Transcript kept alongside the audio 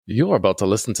You're about to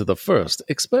listen to the first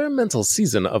experimental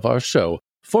season of our show,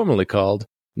 formerly called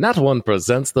Nat One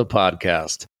Presents the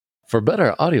Podcast. For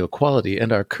better audio quality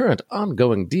and our current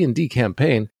ongoing D&D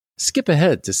campaign, skip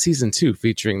ahead to Season 2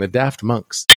 featuring the Daft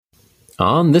Monks.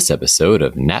 On this episode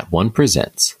of Nat One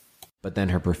Presents. But then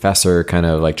her professor kind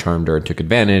of like charmed her and took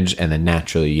advantage and then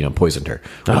naturally, poisoned her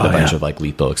with a bunch of like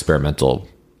lethal experimental...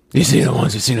 You've seen it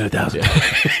once, you've seen it 1,000.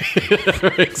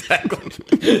 Yeah.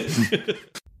 Exactly.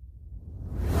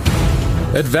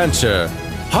 Adventure,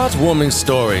 heartwarming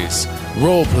stories,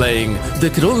 role-playing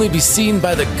that could only be seen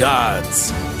by the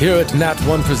gods. Here at Nat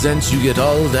One Presents, you get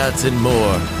all that and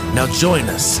more. Now join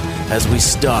us as we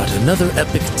start another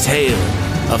epic tale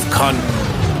of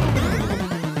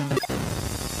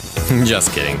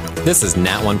Just kidding. This is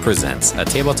Nat One Presents, a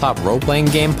tabletop role-playing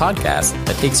game podcast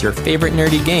that takes your favorite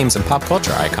nerdy games and pop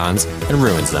culture icons and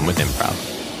ruins them with improv.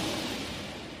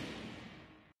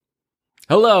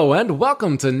 Hello, and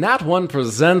welcome to Nat One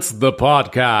Presents the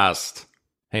Podcast.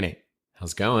 Hey, Nate.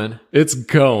 How's it going? It's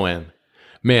going.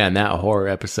 Man, that horror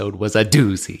episode was a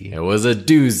doozy. It was a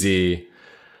doozy.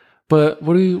 But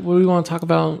what do you want to talk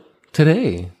about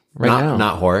today? Now?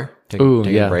 Not horror. Take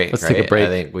yeah. A break. Let's take a break. I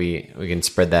think we can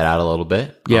spread that out a little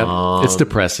bit. Yeah, it's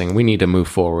depressing. We need to move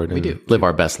forward and live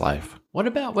our best life. What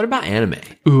about anime?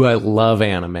 Ooh, I love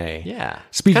anime. Yeah.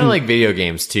 Kind of like video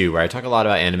games, too, where I talk a lot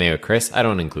about anime with Chris. I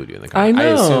don't include you in the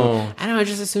conversation. I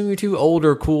just assume you're too old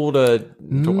or cool to watch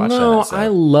that. No, I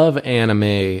love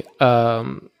anime.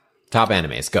 Top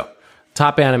animes, go.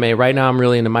 Top anime. Right now, I'm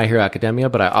really into My Hero Academia,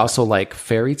 but I also like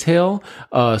Fairy Tail.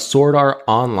 Sword Art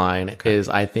Online is,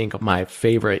 I think, my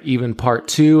favorite. Even Part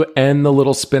 2 and the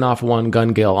little spin-off one, Gun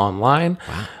Gale Online.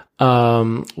 Wow.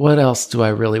 What else do I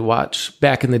really watch?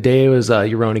 Back in the day, it was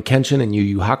Rurouni Kenshin and Yu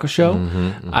Yu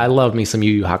Hakusho. I love me some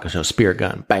Yu Yu Hakusho. Spirit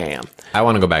Gun. Bam. I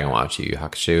want to go back and watch Yu Yu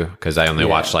Hakusho because I only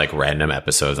watched like random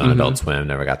episodes on Adult Swim.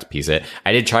 Never got to piece it.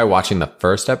 I did try watching the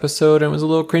first episode and it was a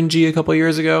little cringy a couple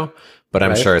years ago, but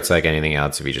I'm sure it's like anything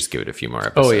else if you just give it a few more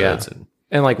episodes. Oh, yeah.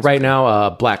 And like right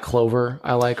now, Black Clover,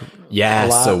 I like. Yeah, a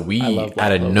lot. So we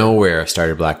out of nowhere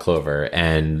started Black Clover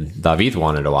and David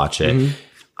wanted to watch it.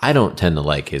 I don't tend to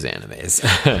like his animes.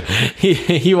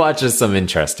 he watches some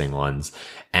interesting ones.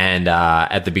 And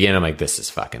at the beginning, I'm like, this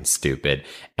is fucking stupid.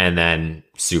 And then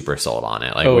super sold on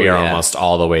it. Like we are almost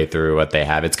all the way through what they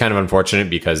have. It's kind of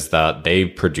unfortunate because they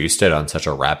produced it on such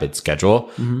a rapid schedule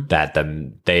that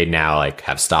they now like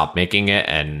have stopped making it.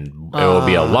 And it will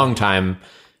be a long time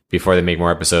before they make more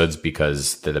episodes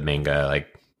because the manga, like,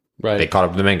 they caught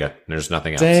up to the manga. There's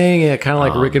nothing else. Dang, yeah, kind of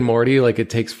like Rick and Morty. Like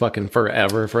it takes fucking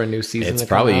forever for a new season. It's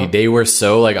probably they were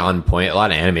so like on point. A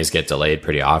lot of animes get delayed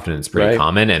pretty often. It's pretty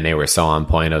common, and they were so on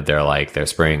point of their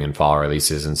spring and fall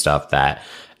releases and stuff that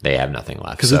they have nothing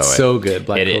left. Because it's so good.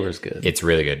 Black Clover's good. It's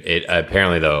really good. It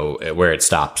apparently though, where it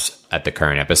stops at the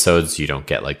current episodes, you don't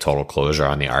get like total closure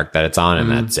on the arc that it's on, and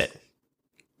that's it.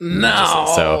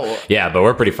 No. So yeah, but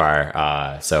we're pretty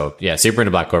far. So yeah, super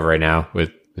into Black Clover right now with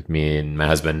me and my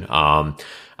husband. I'm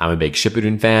a big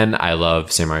Shippuden fan. I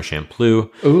love Samurai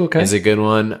Champloo. Ooh, okay. Is a good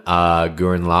one.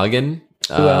 Gurren Lagann.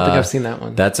 Ooh, I don't think I've seen that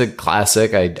one. That's a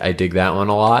classic. I dig that one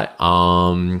a lot.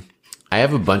 I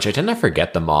have a bunch. I tend to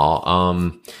forget them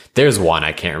all. There's one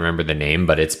I can't remember the name,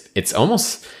 but it's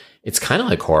kind of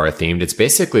like horror themed. It's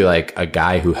basically like a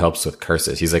guy who helps with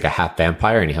curses. He's like a half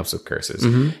vampire and he helps with curses.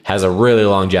 Has a really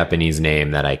long Japanese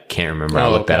name that I can't remember.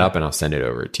 I'll look that up and I'll send it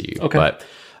over to you. Okay. But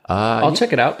I'll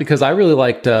check it out because I really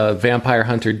liked Vampire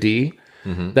Hunter D.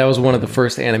 That was one of the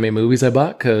first anime movies I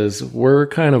bought because we're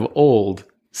kind of old.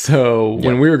 So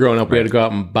when we were growing up, we had to go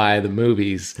out and buy the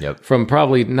movies from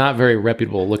probably not very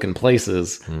reputable looking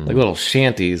places, like little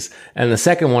shanties. And the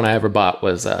second one I ever bought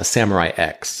was Samurai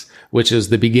X, which is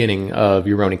the beginning of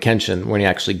Rurouni Kenshin when he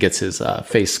actually gets his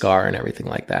face scar and everything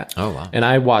like that. Oh, wow. And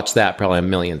I watched that probably a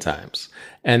million times.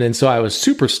 And then so I was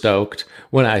super stoked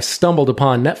when I stumbled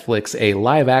upon Netflix a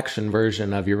live action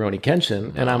version of Rurouni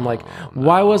Kenshin, and I'm like,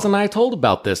 why wasn't I told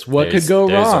about this? What could go wrong?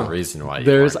 There's a reason why you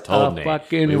weren't told me.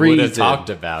 Fucking we reason. would have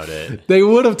talked about it. They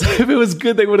would have, if it was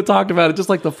good, they would have talked about it. Just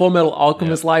like the Full Metal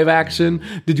Alchemist live action.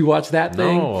 Did you watch that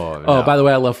thing? No. Oh, by the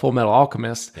way, I love Full Metal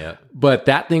Alchemist. Yeah. But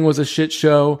that thing was a shit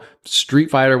show. Street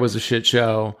Fighter was a shit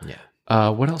show. Yeah.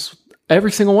 What else?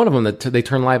 Every single one of them that they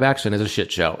turn live action is a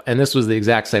shit show. And this was the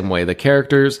exact same way. The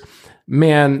characters,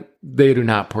 man, they do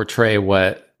not portray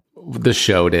what the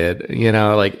show did.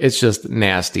 Like it's just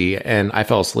nasty. And I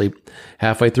fell asleep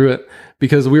halfway through it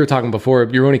because we were talking before,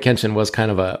 Rurouni Kenshin was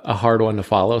kind of a hard one to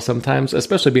follow sometimes,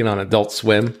 especially being on Adult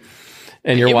Swim.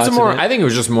 And you're watching it. I think it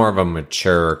was just more of a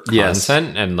mature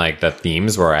content, and like the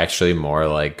themes were actually more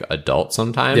like adult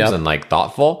sometimes and like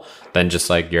thoughtful than just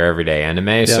like your everyday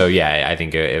anime. So yeah, I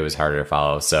think it was harder to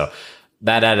follow. So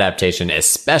that adaptation,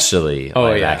 especially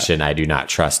live action, I do not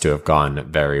trust to have gone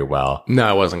very well.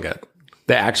 No, it wasn't good.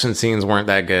 The action scenes weren't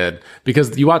that good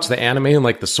because you watch the anime and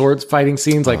like the swords fighting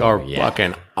scenes are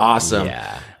fucking awesome.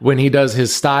 Yeah. When he does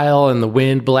his style and the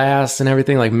wind blasts and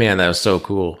everything, like, man, that was so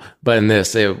cool. But in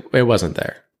this, it wasn't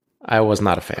there. I was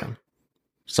not a fan.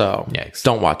 So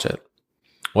don't watch it.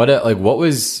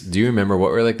 Do you remember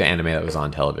what were like the anime that was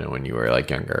on television when you were like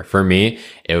younger? For me,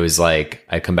 it was like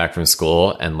I'd come back from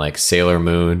school and like Sailor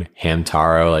Moon,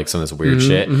 Hamtaro, like some of this weird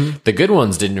shit. The good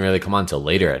ones didn't really come on till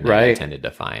later at night, I tended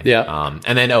to find. Yeah.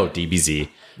 And then DBZ.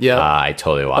 Yeah. I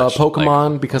totally watched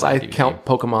Pokemon, because I count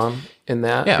Pokemon in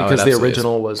that because the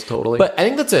original was totally. But I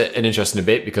think that's an interesting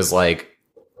debate because like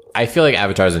I feel like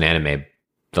Avatar is an anime,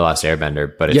 The Last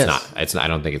Airbender, but it's not. It's not. I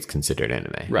don't think it's considered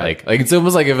anime. Right. Like it's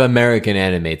almost like if American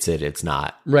animates it, it's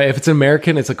not. Right. If it's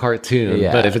American, it's a cartoon.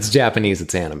 Yeah. But if it's Japanese,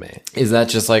 it's anime. Is that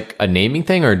just like a naming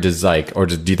thing, or do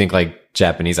you think like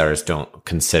Japanese artists don't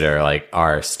consider like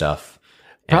our stuff?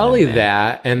 Probably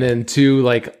that, and then too,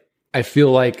 like I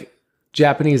feel like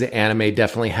Japanese anime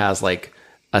definitely has like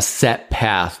a set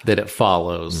path that it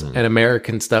follows, and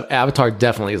American stuff, Avatar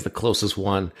definitely is the closest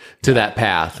one to that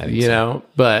path, you know?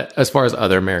 But as far as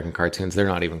other American cartoons, they're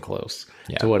not even close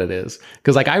to what it is.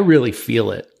 Because like I really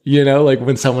feel it, you know, like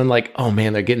when someone like, oh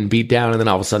man, they're getting beat down, and then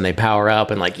all of a sudden they power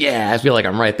up, and like, yeah, I feel like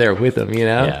I'm right there with them, you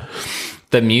know? Yeah.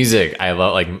 The music, I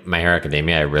love, like My Hero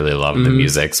Academia, I really love the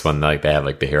musics when like they have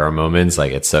like the hero moments,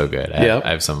 like it's so good. I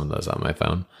have some of those on my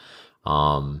phone.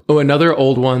 Another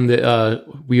old one that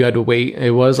we had to wait.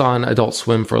 It was on Adult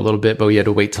Swim for a little bit, but we had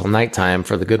to wait till nighttime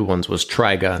for the good ones. Was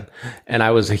Trigun, and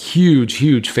I was a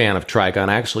huge fan of Trigun.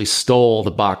 I actually stole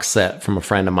the box set from a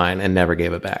friend of mine and never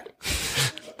gave it back.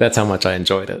 That's how much I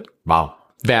enjoyed it. Wow.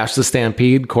 Vash the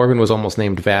Stampede. Corbin was almost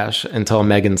named Vash until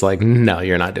Megan's like, "No,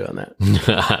 you're not doing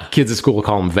that." Kids at school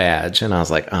call him Vag, and I was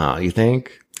like, "Oh, you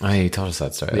think?" Oh, you told us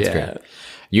that story. That's great.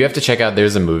 You have to check out,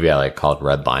 there's a movie I like called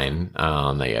Red Line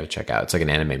that you have to check out. It's like an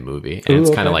anime movie, and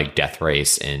it's kind of like Death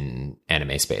Race in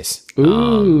anime space.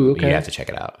 You have to check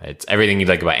it out. It's everything you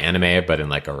like about anime, but in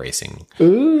like a racing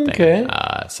thing. Okay.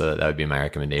 So that would be my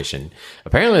recommendation.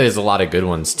 Apparently there's a lot of good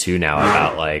ones too now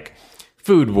about like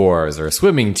food wars or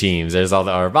swimming teams. There's all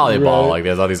or volleyball. Like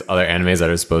there's all these other animes that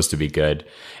are supposed to be good.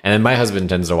 And then my husband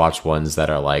tends to watch ones that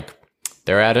are like,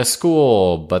 they're at a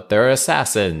school, but they're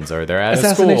assassins, or they're at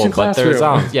a school, but they're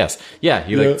zombies. Yes. Yeah.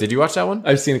 Did you watch that one?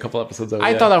 I've seen a couple episodes of it.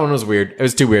 I thought that one was weird. It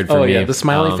was too weird for me. Yeah. The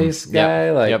smiley face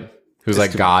guy. Who's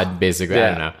like God, basically. Yeah. I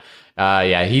don't know.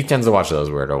 He tends to watch those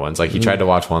weirder ones. Like he tried to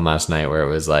watch one last night where it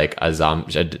was like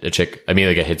a chick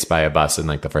immediately get hit by a bus in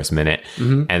like the first minute,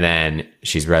 and then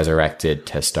she's resurrected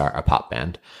to start a pop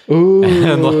band. Ooh.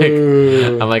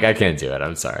 And I'm like, I can't do it.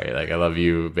 I'm sorry. Like I love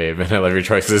you, babe, and I love your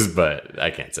choices, but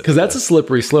I can't. Because that's a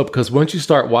slippery slope. Because once you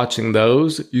start watching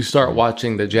those, you start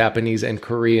watching the Japanese and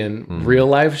Korean real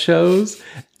life shows.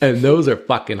 And those are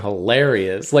fucking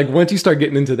hilarious. Like, once you start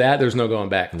getting into that, there's no going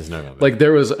back. There's no going back. Like,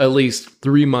 there was at least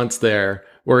 3 months there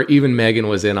where even Megan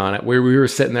was in on it, where we were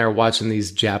sitting there watching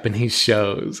these Japanese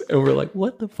shows. And we're like,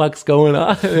 what the fuck's going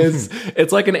on?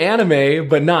 It's like an anime,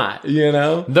 but not, you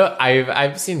know?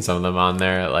 I've seen some of them on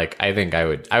there. Like, I think I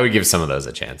would give some of those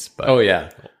a chance. But oh,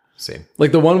 yeah. We'll see.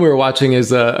 Like, the one we were watching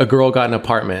is a girl got an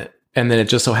apartment. And then it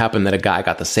just so happened that a guy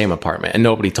got the same apartment and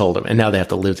nobody told him. And now they have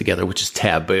to live together, which is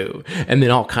taboo. And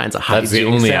then all kinds of hijinks. That's the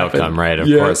only outcome, right? Of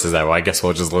course, is that, well, I guess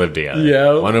we'll just live together.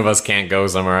 Yeah. One of us can't go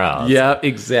somewhere else. Yeah,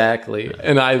 exactly.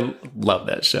 And I love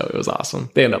that show. It was awesome.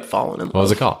 They end up falling in love. What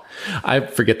was it called? I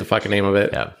forget the fucking name of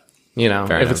it. Yeah. You know,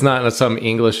 if it's not some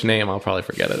English name, I'll probably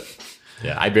forget it.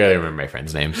 Yeah, I barely remember my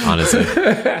friend's name, honestly.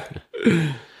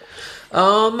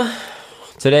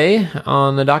 Today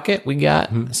on the docket, we got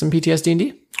some PTSD and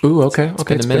D. Ooh, okay. It's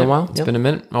been a while. It's been a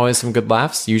minute. Always some good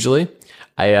laughs, usually.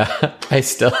 I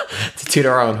still, to toot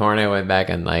our own horn, I went back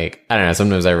and like, I don't know,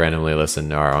 sometimes I randomly listen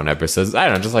to our own episodes. I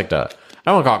don't know, just like to,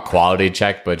 I don't want to call it quality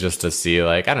check, but just to see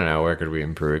like, I don't know, where could we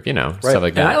improve, you know, stuff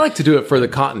like that. And I like to do it for the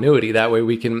continuity. That way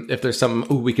we can, if there's some,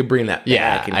 we can bring that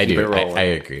back and keep it rolling. I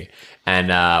agree. And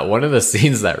one of the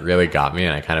scenes that really got me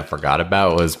and I kind of forgot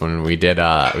about was when we did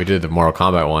the Mortal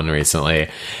Kombat one recently,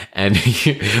 and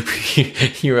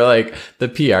you were like the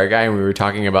PR guy, and we were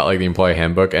talking about like the employee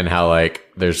handbook and how like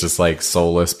there's just like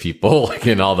soulless people like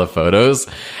in all the photos,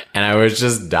 and I was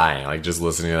just dying like just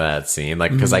listening to that scene,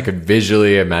 like because I could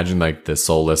visually imagine like the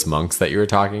soulless monks that you were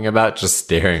talking about just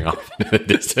staring off into the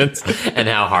distance, and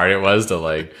how hard it was to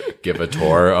like give a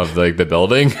tour of like the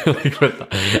building. Like, I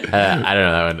don't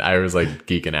know, that one I was like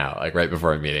geeking out like right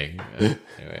before a meeting.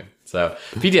 Anyway, So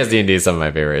PTSD&D is some of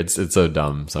my favorites. It's so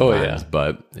dumb sometimes,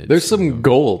 but there's some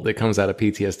gold that comes out of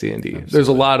PTSD&D. There's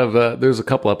a lot of there's a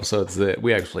couple episodes that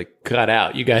we actually cut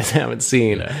out. You guys haven't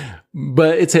seen,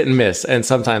 but it's hit and miss, and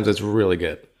sometimes it's really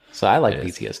good. So I like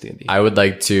PTSD&D. I would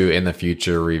like to, in the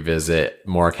future, revisit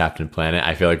more Captain Planet.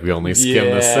 I feel like we only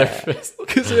skimmed the surface.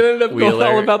 Because it ended up going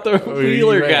all about the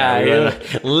Wheeler guy.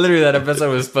 Literally, that episode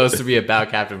was supposed to be about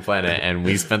Captain Planet, and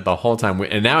we spent the whole time.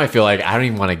 And now I feel like I don't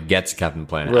even want to get to Captain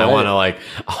Planet. I want to, like,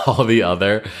 all the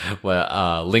other,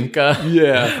 Linka.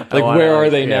 Yeah. Like, where are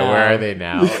they now? Where are they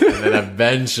now? And then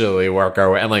eventually work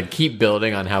our way, and, like, keep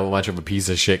building on how much of a piece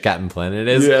of shit Captain Planet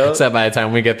is. Yeah. So by the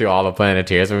time we get through all the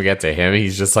Planeteers and we get to him,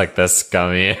 he's just, like, the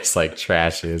scummiest, like,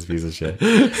 trashiest piece of shit.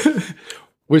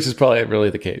 Which is probably really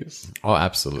the case. Oh,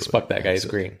 absolutely. Fuck that guy, he's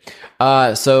green.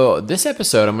 So this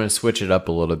episode, I'm going to switch it up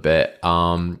a little bit.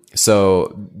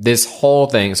 So this whole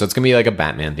thing, so it's going to be like a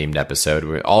Batman themed episode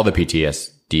where all the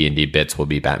PTSD&D bits will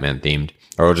be Batman themed,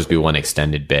 or it'll just be one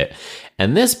extended bit.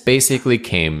 And this basically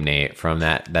came, Nate, from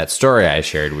that story I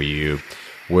shared with you,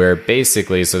 where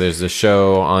basically, so there's a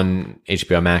show on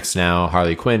HBO Max now,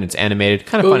 Harley Quinn. It's animated,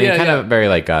 kind of funny, of very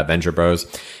like Venture Bros.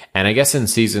 And I guess in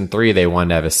season 3, they wanted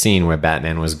to have a scene where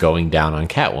Batman was going down on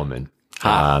Catwoman.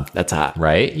 That's hot.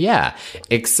 Right? Yeah.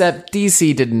 Except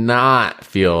DC did not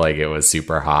feel like it was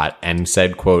super hot and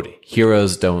said, quote,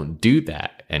 heroes don't do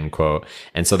that, end quote.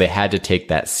 And so they had to take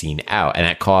that scene out. And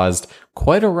it caused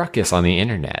quite a ruckus on the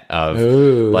internet of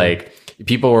like,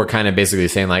 people were kind of basically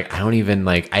saying, like, I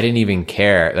didn't even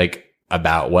care, like,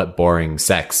 about what boring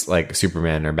sex, like,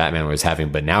 Superman or Batman was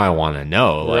having, but now I want to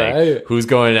know, like, who's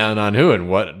going down on who and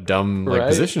what dumb, like,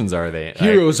 positions are they?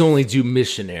 Heroes only do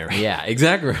missionary. Yeah,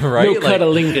 exactly, right? No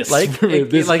cunnilingus like,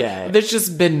 this like, guy. There's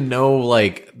just been no,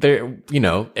 like, there,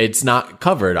 it's not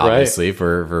covered, obviously,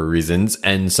 for reasons.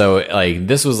 And so, like,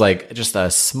 this was, like, just a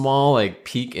small, like,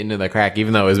 peek into the crack,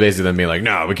 even though it was basically them being like,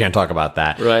 no, we can't talk about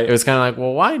that. Right. It was kind of like,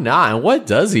 well, why not? And what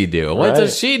does he do? What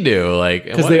does she do? Like,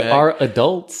 because they are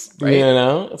adults, right? You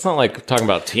know, it's not like talking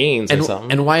about teens or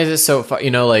something. And why is it so far?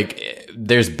 Like,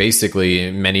 there's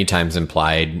basically many times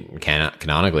implied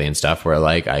canonically and stuff where,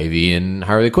 like, Ivy and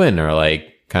Harley Quinn are, like,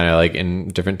 kind of like in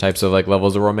different types of, like,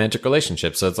 levels of romantic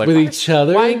relationships. So it's like, with each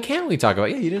other. Why can't we talk about?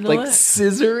 Yeah, you didn't know like that.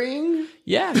 Scissoring.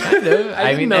 Yeah, kind of.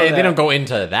 I mean, they don't go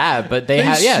into that, but they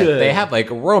have like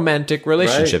romantic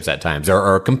relationships at times,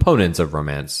 or components of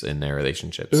romance in their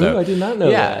relationships. So I did not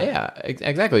know that. Yeah,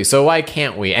 exactly. So why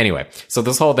can't we? Anyway, so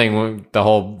this whole thing,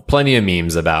 plenty of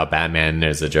memes about Batman.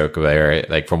 There's a joke where,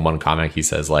 like, from one comic, he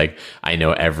says, like, I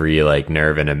know every, like,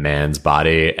 nerve in a man's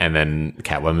body, and then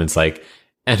Catwoman's like,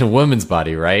 and a woman's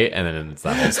body, right? And then it's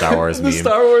that whole Star Wars meme.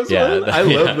 Star Wars one? I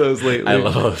love those lately. I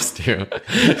love those too.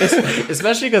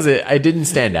 Especially because it didn't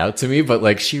stand out to me, but,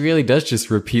 like, she really does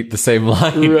just repeat the same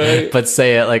line, but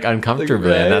say it, like, uncomfortably,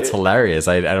 like, and that's hilarious.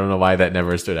 I don't know why that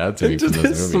never stood out to me from those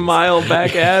movies. Smile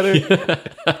back at her.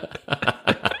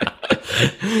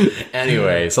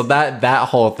 Anyway, so that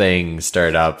whole thing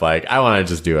stirred up, like, I want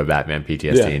to just do a Batman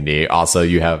PTSD&D. Also,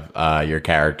 you have your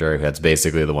character that's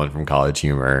basically the one from College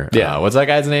Humor. Yeah. What's that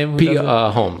guy's name?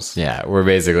 Holmes. Yeah, we're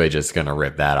basically just gonna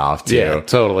rip that off too. Yeah,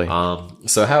 totally.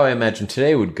 So how I imagine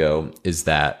today would go is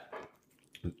that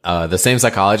the same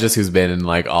psychologist who's been in,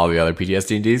 like, all the other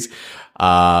PTSD&Ds,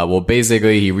 well,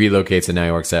 basically he relocates and now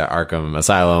he works at Arkham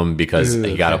Asylum because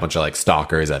he got a bunch of, like,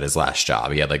 stalkers at his last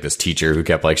job. He had, like, this teacher who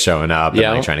kept, like, showing up and,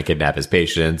 like, trying to kidnap his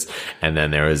patients. And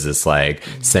then there was this, like,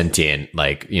 sentient,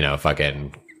 like,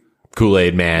 fucking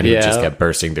Kool-Aid man who just kept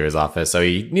bursting through his office. So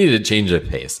he needed to change the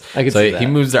pace. So he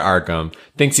moves to Arkham,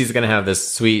 thinks he's going to have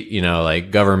this sweet,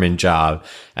 like, government job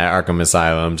at Arkham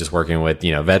Asylum, just working with,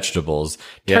 vegetables.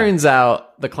 Turns out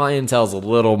the clientele's a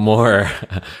little more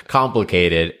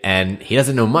complicated, and he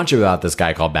doesn't know much about this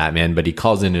guy called Batman, but he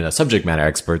calls in a subject matter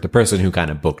expert, the person who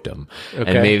kind of booked him.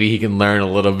 And maybe he can learn a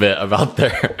little bit about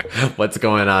what's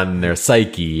going on in their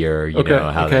psyche, or,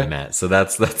 how they met. So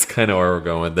that's kind of where we're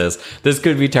going with this. This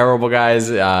could be terrible, guys.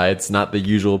 It's not the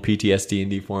usual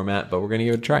PTSD&D format, but we're going to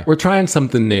give it a try. We're trying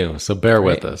something new, so bear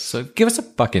with us. So give us a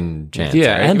fucking chance.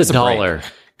 Yeah, right? and $1.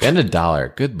 And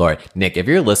 $1. Good Lord. Nick, if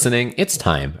you're listening, it's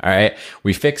time. All right.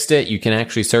 We fixed it. You can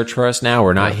actually search for us now.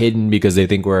 We're not hidden because they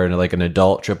think we're like an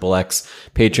adult XXX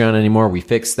Patreon anymore. We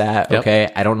fixed that.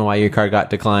 Okay. I don't know why your card got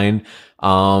declined.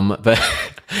 But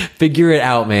figure it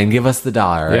out, man. Give us the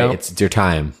 $1. Right? It's your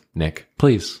time, Nick.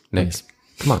 Please, Nick.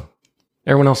 Come on.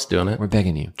 Everyone else is doing it. We're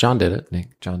begging you. John did it.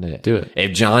 Nick, John did it. Do it.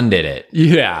 If John did it.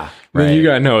 Yeah. Right. Then you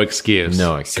got no excuse.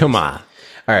 No excuse. Come on.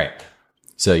 All right.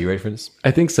 So you ready for this? I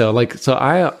think so. Like, so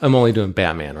I am only doing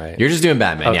Batman, right? You're just doing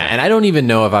Batman, yeah. And I don't even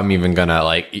know if I'm even gonna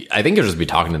like. I think you'll just be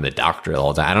talking to the doctor the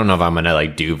whole time. I don't know if I'm gonna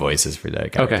like do voices for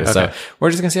that character. Okay. So we're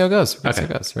just gonna see how it goes. Okay.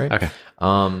 Right? Okay.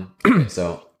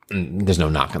 So there's no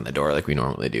knock on the door like we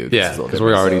normally do. Yeah, because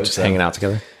we're already just hanging out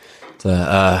together.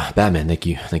 Batman, thank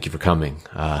you for coming.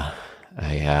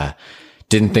 I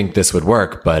didn't think this would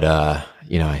work, but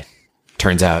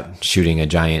turns out shooting a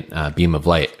giant beam of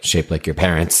light shaped like your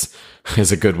parents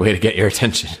is a good way to get your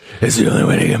attention. It's the only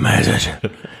way to get my attention.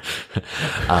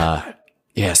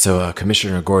 Yeah, so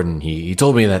Commissioner Gordon, he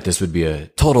told me that this would be a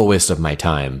total waste of my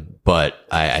time, but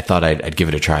I thought I'd give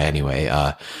it a try anyway.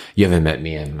 You haven't met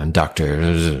me, I'm Dr.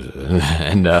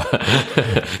 and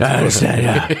I understand,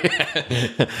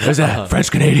 yeah. Was that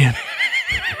French-Canadian?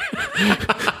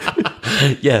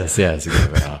 Yes,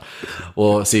 exactly.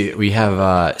 Well, see, we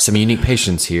have some unique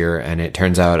patients here, and it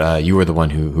turns out you were the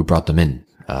one who brought them in,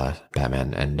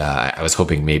 Batman. And I was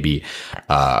hoping maybe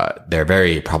they're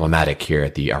very problematic here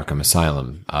at the Arkham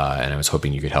Asylum, and I was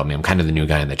hoping you could help me. I'm kind of the new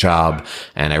guy in the job,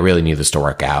 and I really need this to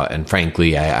work out. And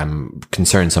frankly, I'm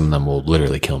concerned some of them will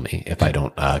literally kill me if I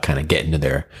don't kind of get into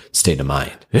their state of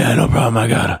mind. Yeah, no problem. I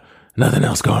got nothing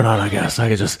else going on, I guess. I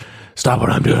could just stop what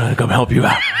I'm doing and come help you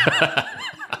out.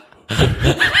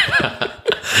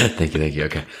 Thank you.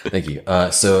 Okay. Thank you.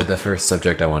 So the first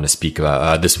subject I want to speak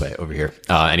about, this way over here.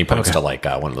 And he points to like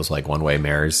one of those like one-way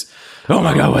mirrors. Oh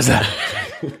my God, what's that?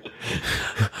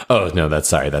 Oh no, that's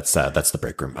the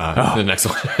break room. The next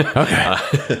one.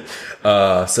 Okay.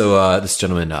 So this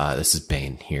gentleman, this is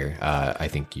Bane here. I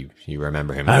think you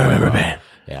remember him. I remember Bane.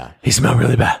 Yeah. He smelled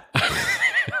really bad.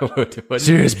 what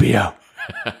Serious BO.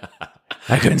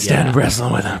 I couldn't stand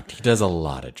wrestling with him. He does a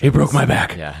lot of drugs. He broke my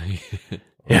back. Yeah.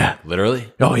 Yeah.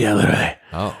 Literally? Oh, yeah, literally.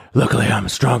 Oh. Luckily, I'm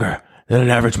stronger than an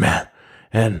average man.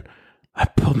 And I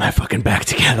pulled my fucking back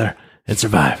together and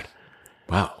survived.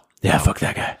 Wow. Yeah, fuck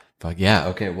that guy. Fuck yeah.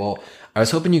 Okay. Well, I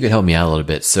was hoping you could help me out a little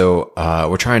bit. So,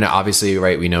 we're trying to obviously,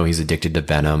 right? We know he's addicted to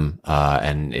venom,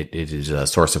 and it is a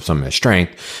source of some of his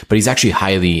strength, but he's actually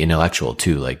highly intellectual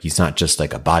too. Like he's not just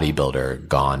like a bodybuilder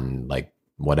gone, like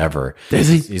whatever. Is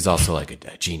he? He's also like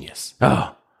a genius.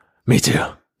 Oh, me too.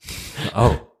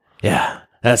 Oh, yeah.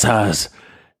 That's how I was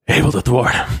able to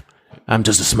thwart him. I'm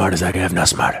just as smart as that guy, if not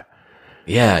smarter.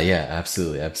 Yeah,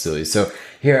 absolutely. So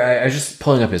here, I was just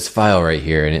pulling up his file right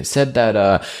here, and it said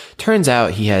that turns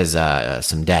out he has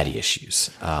some daddy issues.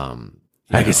 I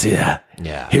can see that.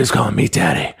 Yeah. He was calling me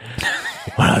daddy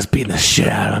when I was beating the shit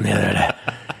out of him the other day.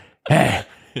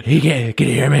 Hey, can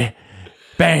you hear me?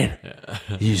 Bane,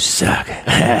 you suck.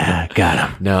 Got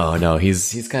him. No,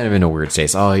 he's kind of in a weird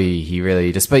state. Oh, he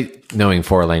really, despite knowing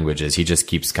 4 languages, he just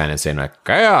keeps kind of saying like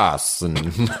chaos, and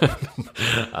he's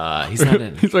not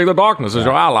in. He's like the darkness is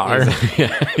your ally.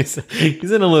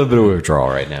 He's in a little bit of withdrawal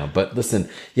right now. But listen,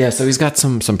 yeah, so he's got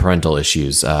some parental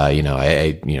issues.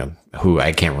 Who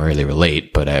I can't really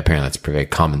relate, but apparently that's a very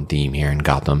common theme here in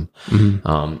Gotham.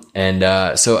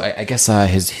 Mm-hmm. So I guess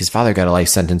his father got a life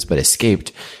sentence but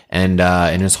escaped, and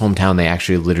in his hometown they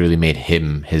actually literally made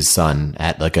him, his son,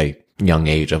 at like a young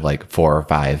age of like 4 or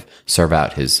 5, serve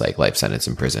out his like life sentence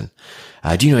in prison.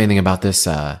 Do you know anything about this?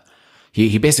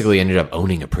 He basically ended up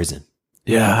owning a prison.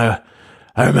 Yeah,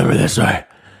 I remember this, right?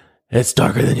 It's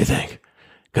darker than you think,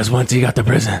 because once he got to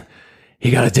prison, he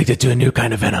got addicted to a new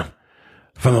kind of venom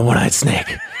from a one-eyed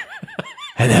snake.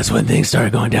 And that's when things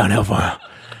started going downhill for him.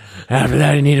 After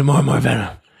that, he needed more and more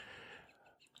venom.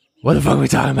 What the fuck are we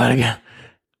talking about again?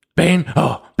 Bane?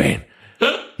 Oh, Bane.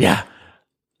 Yeah.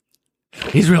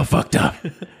 He's real fucked up.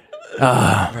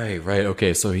 Right.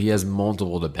 Okay, so he has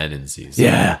multiple dependencies.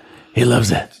 Yeah, he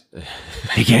loves it.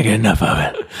 He can't get enough of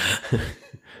it.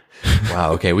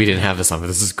 Wow, okay, we didn't have this on, but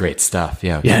this is great stuff.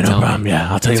 Yeah, yeah, no problem.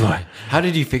 Yeah, I'll tell you what. How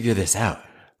did you figure this out?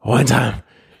 One time,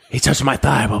 he touched my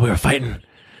thigh while we were fighting,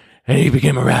 and he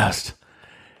became aroused.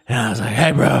 And I was like,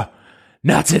 hey, bro,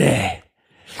 not today.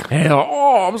 And he's like,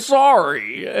 oh, I'm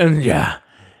sorry. And yeah,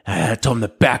 I told him to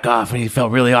back off, and he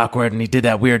felt really awkward, and he did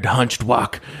that weird hunched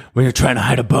walk when you're trying to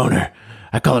hide a boner.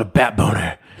 I call it a bat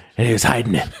boner, and he was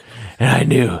hiding it. And I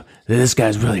knew that this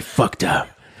guy's really fucked up.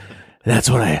 And that's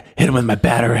when I hit him with my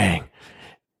batarang.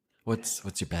 What's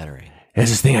your batarang?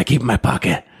 It's this thing I keep in my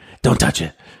pocket. Don't touch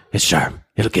it. It's sharp.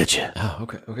 It'll get you. Oh,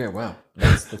 okay. Wow,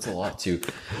 that's a lot to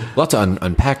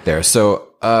unpack there. So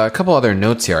a couple other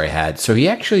notes here I had. So he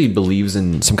actually believes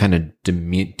in some kind of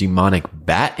demonic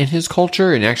bat in his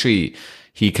culture, and actually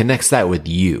he connects that with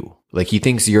you. Like he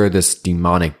thinks you're this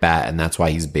demonic bat, and that's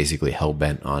why he's basically hell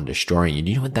bent on destroying you. Do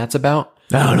you know what that's about?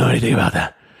 I don't know anything about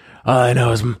that. All I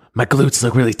know is my glutes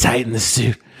look really tight in this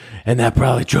suit, and that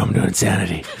probably drove him to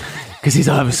insanity. Because he's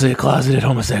obviously a closeted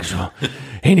homosexual.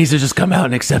 He needs to just come out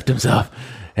and accept himself.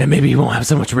 And maybe he won't have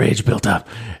so much rage built up.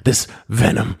 This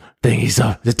venom thing he's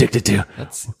so addicted to.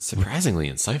 That's surprisingly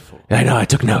insightful. I know, I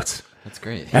took notes. That's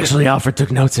great. Actually, Alfred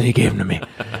took notes and he gave them to me.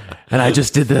 And I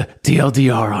just did the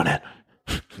TLDR on it.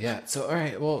 Yeah. So, all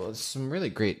right. Well, some really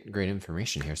great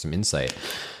information here. Some insight.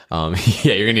 Yeah,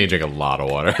 you're gonna need to drink a lot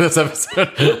of water this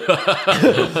episode.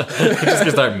 Just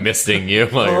gonna start misting you.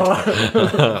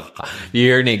 You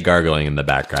hear Nate gargling in the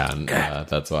background.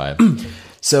 That's why.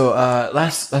 So,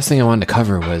 last thing I wanted to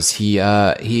cover was he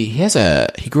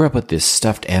grew up with this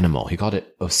stuffed animal. He called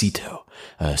it Osito,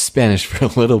 Spanish for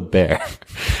little bear.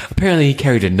 Apparently, he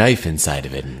carried a knife inside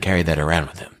of it and carried that around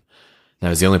with him. That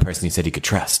was the only person he said he could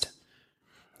trust.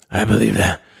 I believe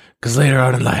that, because later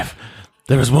on in life,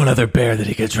 there was one other bear that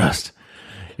he could trust.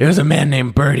 It was a man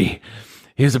named Birdie.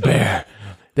 He was a bear.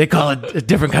 They call it a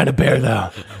different kind of bear, though.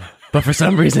 But for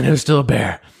some reason, it was still a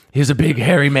bear. He was a big,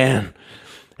 hairy man.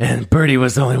 And Birdie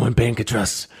was the only one Bane could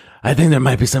trust. I think there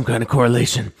might be some kind of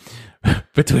correlation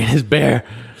between his bear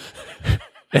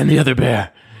and the other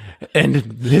bear and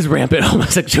his rampant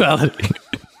homosexuality.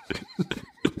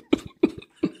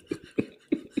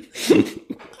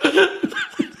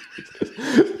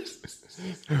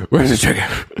 Where's the trigger?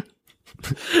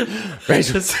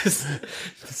 Rachel. This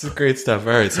is great stuff.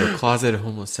 All right, so closet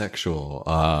homosexual.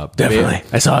 Definitely.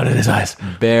 I saw it in his eyes.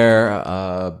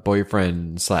 Bear,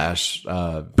 boyfriend /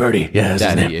 Birdie. Yeah, that's his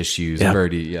daddy name. issues. Yep.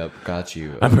 Birdie. Yep, got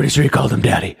you. I'm pretty sure he called him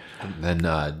Daddy. And then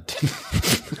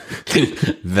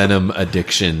venom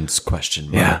addictions ?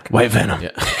 Yeah, white venom.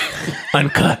 Yeah.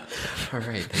 Uncut. All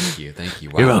right, thank you.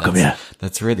 Wow, You're welcome.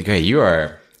 That's really great. You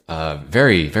are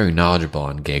very, very knowledgeable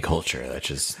on gay culture. That's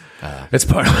just It's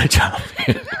part of my job.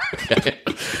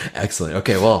 excellent.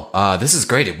 Okay, well, this is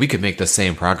great. We could make the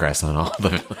same progress on all the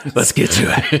villains. Let's get to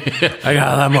it. I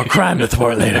got a lot more crime to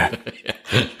thwart later.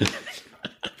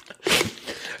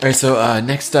 All right, so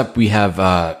next up we have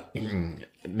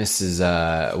Mrs.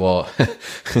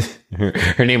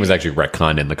 her name was actually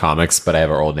retconned in the comics, but I have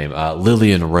her old name,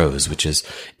 Lillian Rose, which is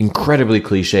incredibly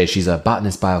cliche. She's a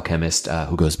botanist biochemist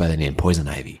who goes by the name Poison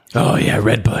Ivy. Oh, yeah,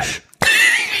 Red Bush.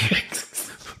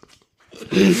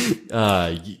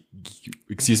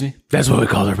 Excuse me? That's what we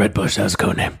call her, Red Bush. That was a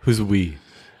code name. Who's we?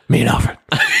 Me and Alfred.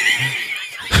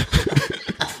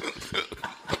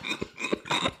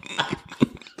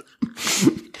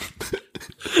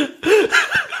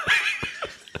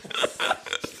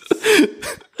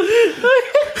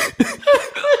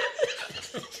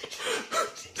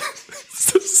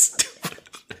 So stupid.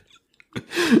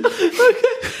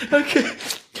 Okay.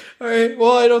 All right.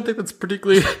 Well, I don't think that's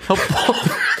particularly helpful,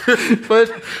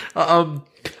 but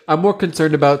I'm more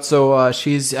concerned about. So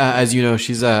she's, as you know,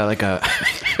 she's like a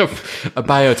a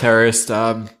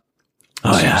bioterrorist.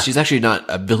 She's actually not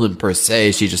a villain per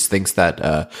se. She just thinks that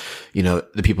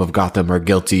the people of Gotham are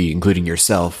guilty, including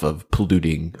yourself, of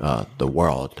polluting the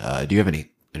world. Do you have any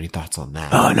thoughts on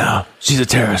that? Oh, no. She's a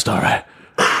terrorist, all right.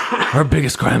 Her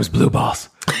biggest crime is blue balls.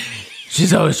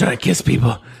 She's always trying to kiss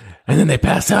people, and then they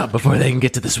pass out before they can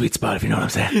get to the sweet spot, if you know what I'm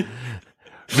saying.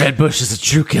 Red Bush is a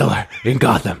true killer in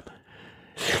Gotham.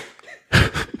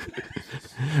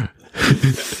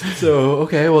 So,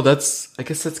 okay, well, I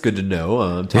guess that's good to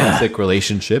know. Toxic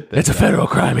relationship. It's a federal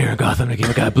crime here in Gotham to give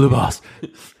a guy blue balls.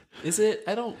 Is it?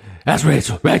 I don't. That's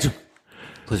Rachel. Rachel.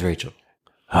 Who's Rachel?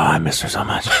 Oh, I miss her so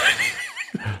much.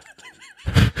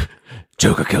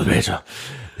 Joker killed Rachel.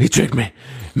 He tricked me.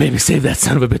 Made me save that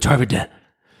son of a bitch Harvey Dent.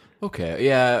 Okay,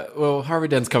 yeah, well, Harvey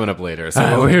Dent's coming up later. So All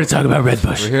right, we're here to talk about Red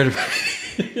Bush. We're here to...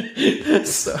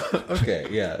 Okay,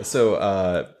 yeah.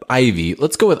 So, Ivy.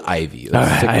 Let's go with Ivy.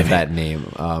 Let's stick with that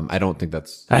name. I don't think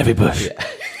that's... Ivy Bush. Yeah.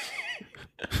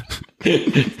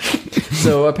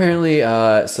 So apparently,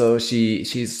 so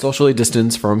she's socially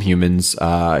distanced from humans.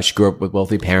 She grew up with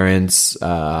wealthy parents,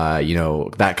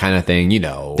 that kind of thing,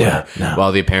 Yeah, no.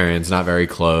 Wealthy parents, not very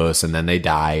close, and then they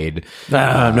died. I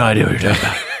have no idea what you're talking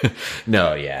about.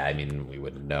 No, yeah, I mean, we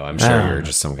wouldn't know. I'm sure you're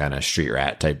just some kind of street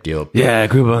rat type deal. Yeah, I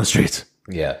grew up on the streets.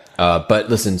 Yeah. But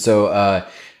listen, so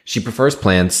she prefers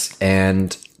plants,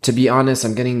 and to be honest,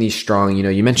 I'm getting these strong,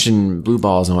 you mentioned blue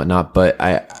balls and whatnot, but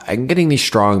I'm getting these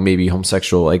strong, maybe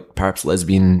homosexual, like perhaps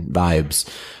lesbian vibes.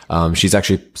 She's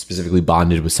actually specifically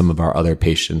bonded with some of our other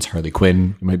patients. Harley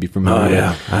Quinn, you might be familiar with. Oh,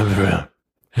 yeah. I'm real.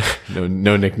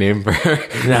 No nickname for her.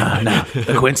 No.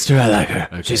 The Quinster, I like her.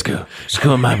 Okay. She's cool. She's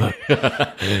cool in my book.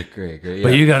 Great. Yeah.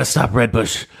 But you got to stop Red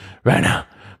Bush right now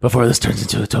before this turns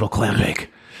into a total clam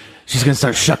bake. she's gonna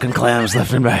start shucking clams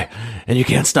left and right, and you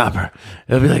can't stop her.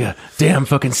 It'll be like a damn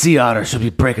fucking sea otter. She'll be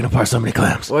breaking apart so many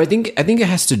clams. Well, I think it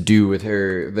has to do with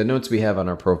her. The notes we have on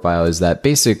our profile is that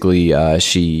basically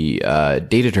she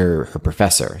dated her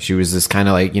professor. She was this kind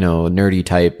of like, nerdy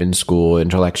type in school,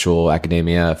 intellectual,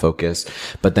 academia focus.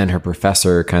 But then her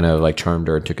professor kind of like charmed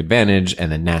her and took advantage,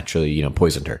 and then naturally,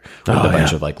 poisoned her with a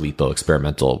bunch of like lethal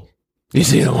experimental. You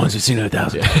see it once, you've seen it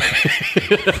 1,000.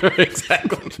 Yeah.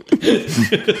 Exactly.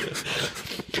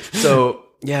 So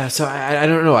I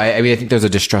don't know. I mean, I think there's a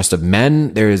distrust of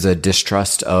men. There is a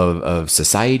distrust of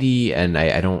society, and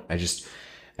I don't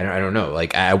know.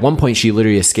 Like at one point, she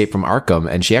literally escaped from Arkham,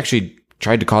 and she actually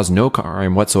tried to cause no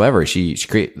crime whatsoever. She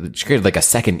created like a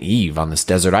second Eve on this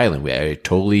desert island.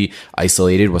 Totally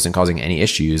isolated, wasn't causing any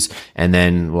issues. And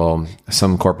then,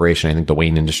 some corporation, I think the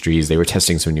Wayne Industries, they were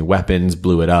testing some new weapons,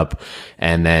 blew it up,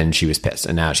 and then she was pissed.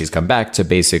 And now she's come back to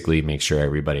basically make sure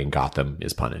everybody in Gotham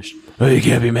is punished. Well, you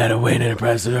can't be mad at Wayne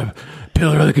Enterprise. They're a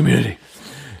pillar of the community.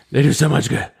 They do so much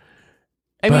good.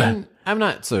 I mean, I'm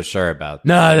not so sure about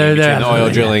no, they're the oil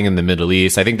drilling in the Middle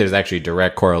East. I think there's actually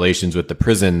direct correlations with the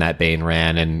prison that Bane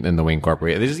ran and the Wayne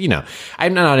Corporation. There's,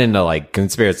 I'm not into like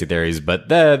conspiracy theories, but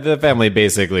the family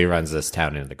basically runs this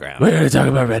town into the ground. We're going to talk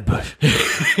about Red Bush.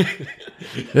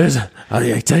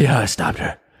 I'll tell you how I stopped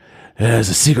her. There's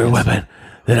a secret weapon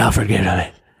that Alfred gave to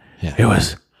me. Yeah. It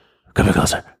was, come here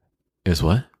closer, It was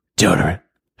what? deodorant.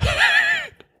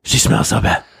 She smells so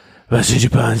bad. But should you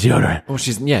put on deodorant? Well,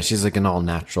 she's like an all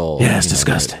natural. Yeah, it's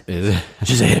disgusting.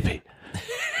 She's a hippie.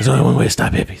 There's only one way to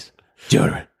stop hippies.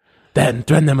 Deodorant. That and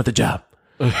threaten them with a job.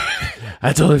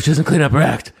 I told her if she doesn't clean up her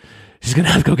act, she's going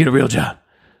to have to go get a real job.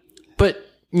 But,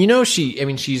 she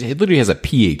literally has a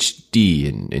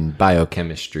PhD in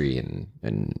biochemistry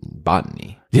and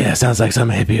botany. Yeah, sounds like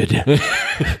something a hippie would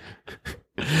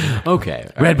do. Okay.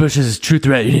 Red Bush is a true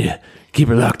threat. You need to keep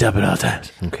her locked up at all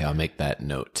times. Okay, I'll make that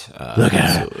note. Look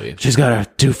at her. She's got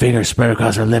her 2 fingers spread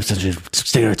across her lips and she's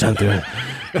sticking her tongue through it.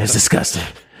 It's disgusting.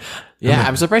 Yeah,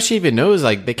 I'm surprised she even knows,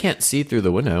 like, they can't see through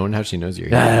the window. I wonder how she knows you're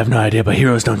here. I have no idea, but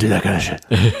heroes don't do that kind of shit.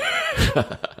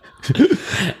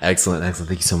 Excellent.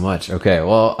 Thank you so much. Okay,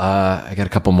 well, I got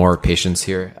a couple more patients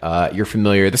here. You're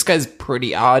familiar. This guy's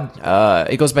pretty odd.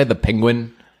 He goes by the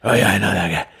Penguin. Oh, yeah, I know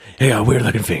that guy. He got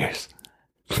weird-looking fingers.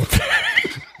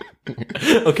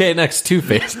 Okay, next,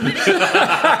 Two-Face.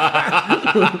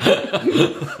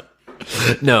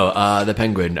 No, the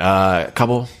Penguin.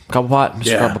 Cobblepot? Mr.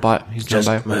 Yeah. Cobblepot. He's joined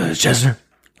by... Chester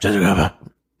Cobblepot.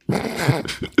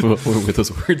 What were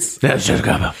those words? That's Chester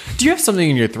Cobblepot. Do you have something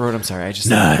in your throat? I'm sorry, I just...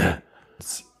 No,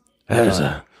 that was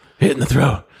a hit in the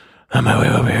throat. On my way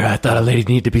over here, I thought a lady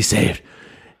needed to be saved.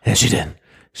 And she didn't.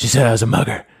 She said I was a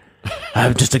mugger.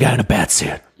 I'm just a guy in a bat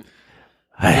suit.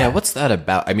 Yeah, what's that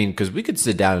about? I mean, because we could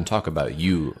sit down and talk about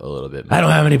you a little bit more. I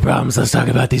don't have any problems. Let's talk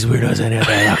about these weirdos in here that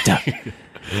I locked up.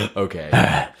 Okay. All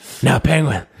right. Now,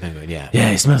 Penguin. Penguin, yeah.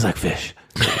 Yeah, he smells like fish.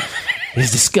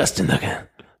 He's disgusting looking.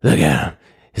 Look at him.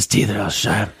 His teeth are all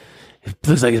sharp. It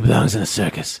looks like he belongs in a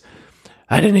circus.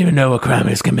 I didn't even know what crime he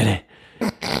was committing.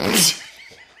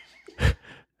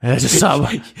 I just saw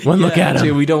one look at him.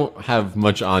 Actually, we don't have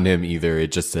much on him either.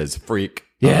 It just says freak.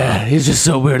 Yeah, he's just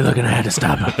so weird looking. I had to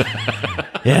stop him.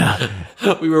 Yeah.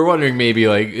 We were wondering maybe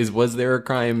like, was there a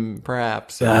crime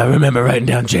perhaps? I remember writing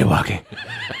down jaywalking.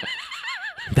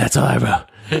 That's all I wrote.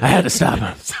 I had to stop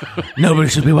him. Nobody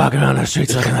should be walking around our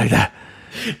streets looking like that.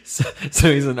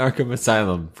 So he's in Arkham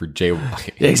Asylum for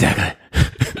jaywalking. Exactly.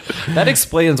 That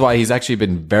explains why he's actually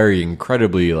been very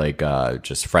incredibly like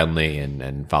just friendly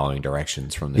and following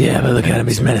directions from the... Yeah, but look at him.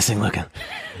 He's menacing looking.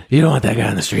 You don't want that guy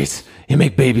on the streets. He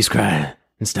make babies cry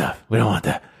and stuff. We don't want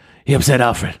that. He upset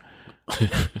Alfred.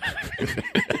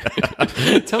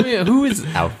 Tell me, who is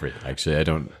Alfred? Actually, I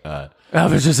don't...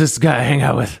 Alfred's just this guy I hang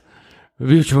out with.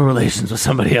 Mutual relations with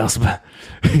somebody else, but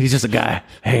he's just a guy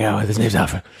I hang out with. His name's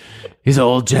Alfred. He's an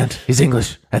old gent. He's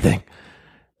English, I think.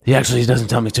 He doesn't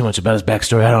tell me too much about his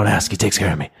backstory. I don't ask. He takes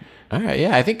care of me. All right,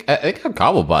 yeah, I think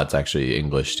Cobblepot's actually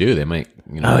English too. They might,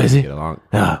 is he? get along.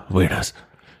 Oh, weirdos.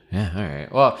 Yeah, all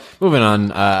right. Well, moving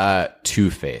on.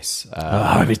 Two-Face.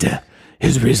 Harvey's dead.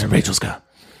 Here's the reason Rachel's gone.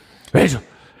 Rachel.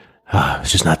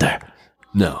 She's not there.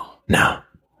 No.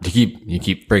 You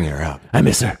keep bringing her up. I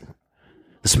miss her.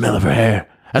 The smell of her hair.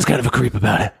 I was kind of a creep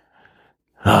about it.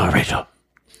 Oh, Rachel.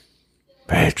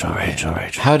 Rachel.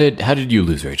 How did you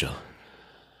lose Rachel?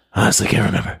 Honestly, can't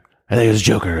remember. I think it was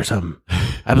Joker or something.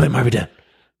 I blame Harvey Dent.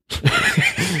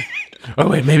 Or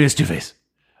wait, maybe it's Two-Face.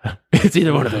 It's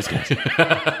either one of those guys.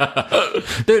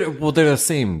 They're the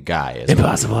same guy.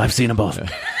 Impossible. I've seen them both.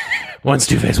 One's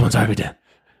Two-Face, one's Harvey Dent.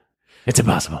 It's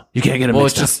impossible. You can't get them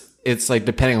mixed up. it's like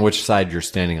depending on which side you're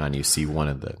standing on, you see one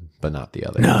of them, but not the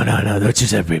other. No, they're two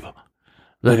separate people.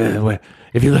 Look at the way.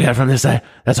 If you look at it from this side,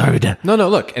 that's Harvey Dent. No,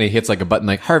 look, and he hits like a button,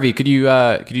 like Harvey, could you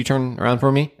turn around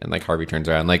for me? And like Harvey turns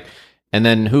around, like, and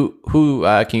then who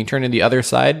can you turn to the other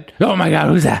side? Oh my God,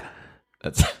 who's that?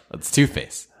 That's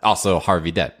Two-Face. Also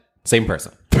Harvey Dent, same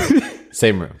person,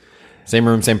 same room,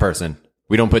 same person.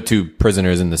 We don't put two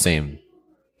prisoners in the same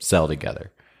cell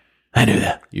together. I knew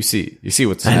that. You see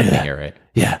what's happening here, right?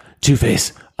 Yeah,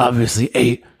 Two-Face obviously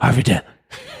ate Harvey Dent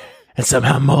and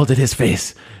somehow molded his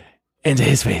face into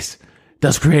his face,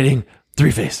 thus creating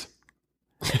Three-Face.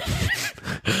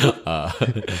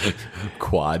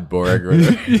 Quadborg or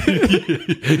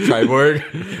Triborg.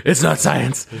 It's not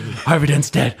science. Harvey Dent's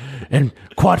dead, and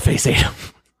Quad-Face ate him.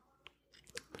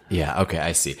 Yeah, okay,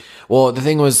 I see. Well, the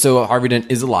thing was, so Harvey Dent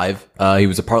is alive. He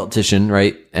was a politician,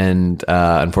 right? And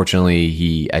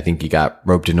unfortunately, I think he got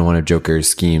roped into one of Joker's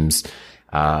schemes,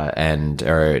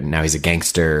 or now he's a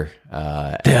gangster.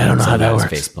 Yeah, I don't know how that works.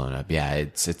 Face blown up. Yeah,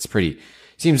 it's pretty.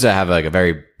 Seems to have like a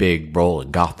very big role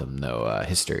in Gotham, though.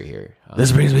 History here.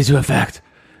 This brings me to a fact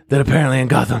that apparently in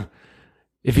Gotham,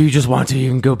 if you just want to, you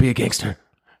can go be a gangster.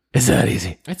 It's that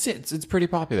easy. It's pretty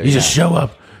popular. You just show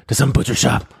up to some butcher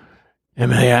shop.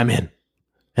 And hey, I'm in.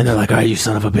 And they're like, all right, you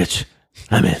son of a bitch.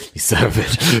 I'm in. You son of a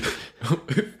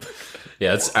bitch.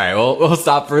 Yeah, it's all right. Well, we'll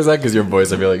stop for a sec because your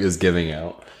voice, I feel like, is giving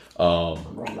out. I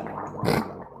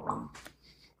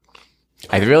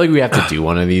feel like we have to do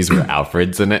one of these where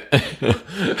Alfred's in it.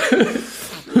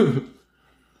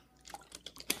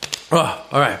 Oh,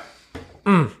 all right.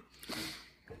 All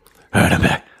right, I'm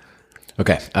back.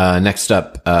 Okay. Next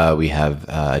up, we have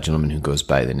a gentleman who goes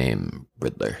by the name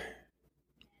Riddler.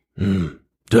 Do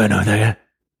I know that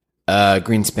guy?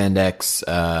 Green spandex,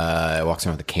 walks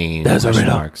around with a cane. That's a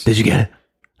riddle. Did you get it?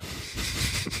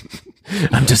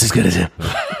 I'm just as good as him.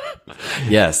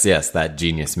 Yes, that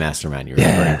genius mastermind you were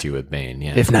referring to with Bane.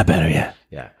 Yeah. If not better, yeah.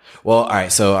 Yeah. Well, all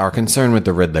right. So our concern with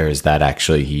the Riddler is that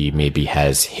actually he maybe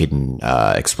has hidden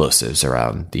explosives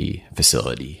around the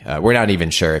facility. We're not even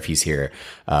sure if he's here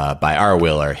by our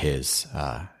will or his.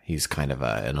 He's kind of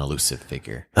an elusive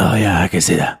figure. Oh, yeah, I can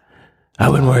see that. I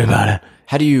wouldn't worry about it.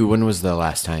 When was the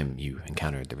last time you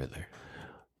encountered the Riddler?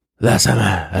 Last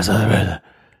time I saw the Riddler,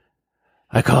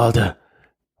 I called,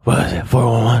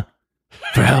 411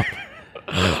 for help.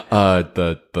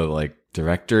 The like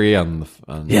directory on the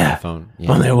phone. Yeah.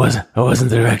 Only it wasn't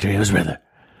the directory. It was Riddler.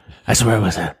 I swear it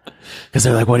wasn't. Because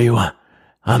they're like, what do you want?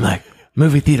 I'm like,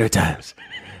 movie theater times.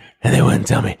 And they wouldn't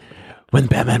tell me when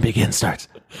Batman Begins starts.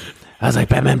 I was like,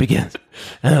 Batman Begins.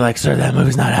 And they're like, sir, that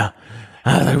movie's not out.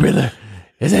 I was like, Riddler,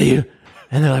 is that you?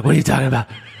 And they're like, what are you talking about?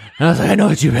 And I was like, I know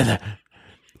it's you, Riddler.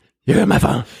 You're in my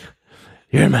phone.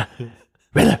 You're in my...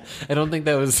 Riddler. I don't think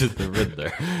that was the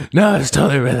Riddler. No, it's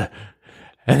totally Riddler.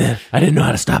 And then I didn't know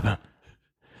how to stop him.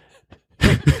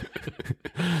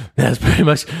 That's pretty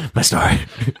much my story.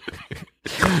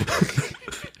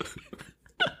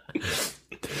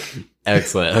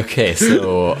 Excellent. Okay,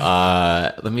 so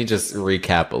let me just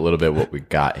recap a little bit what we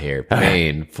got here.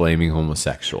 Bane, flaming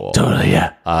homosexual. Totally,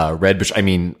 yeah. Red Bush. I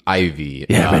mean Ivy.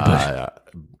 Yeah, Red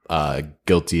Bush.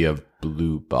 Guilty of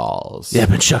blue balls. Yeah,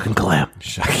 been shucking clam.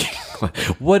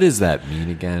 What does that mean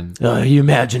again? You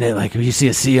imagine it like you see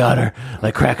a sea otter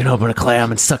like cracking open a clam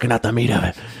and sucking out the meat of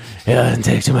it. It doesn't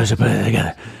take too much to put it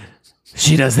together.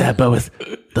 She does that, but with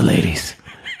the ladies.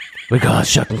 We call it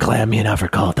shucking clam. Me and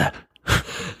Alfred call it that.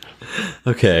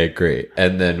 Okay, great.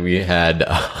 And then we had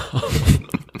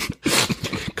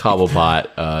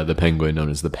Cobblepot, the penguin, known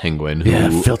as the Penguin.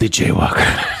 Yeah, filthy jaywalker.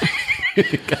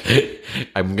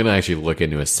 I'm going to actually look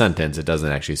into a sentence. It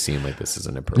doesn't actually seem like this is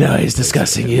an appropriate. No, he's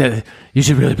disgusting. You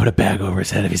should really put a bag over his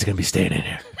head if he's going to be staying in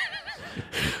here.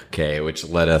 Okay, which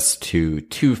led us to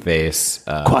Two-Face.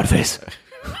 Quad-Face.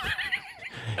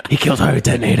 He killed Harvey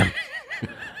Dent and ate him.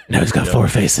 Now he's got 4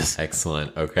 faces.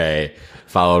 Excellent. Okay.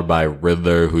 Followed by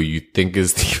Riddler, who you think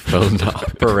is the phone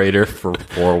operator for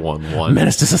 411.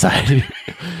 Menace to society.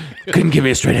 Couldn't give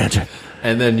me a straight answer.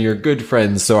 And then your good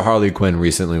friend, so Harley Quinn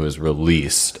recently was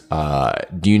released.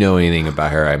 Do you know anything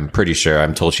about her? I'm pretty sure.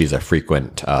 I'm told she's a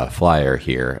frequent flyer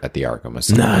here at the Arkham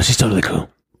Asylum. No, she's totally cool.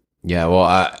 Yeah,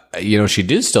 well, she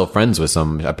did still friends with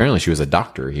some. Apparently, she was a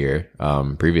doctor here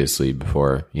previously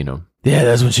before, Yeah,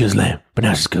 that's when she was lame, but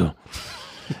now she's cool.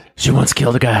 She once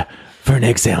killed a guy for an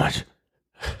egg sandwich.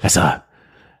 I saw it.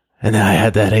 And then I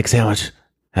had that egg sandwich,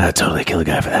 and I totally killed a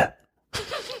guy for that.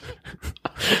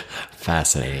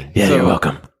 Fascinating. Yeah, you're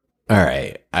welcome. All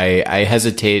right. I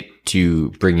hesitate to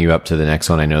bring you up to the next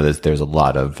one. I know that there's a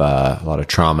lot of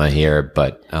trauma here,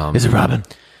 but is it Robin?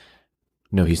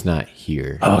 No, he's not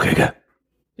here. Oh, okay, good.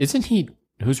 Isn't he?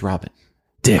 Who's Robin?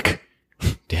 Dick.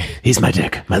 He's my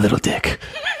dick. My little dick.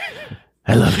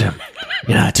 I loved him.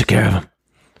 I took care of him.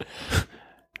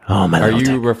 Oh, my Are little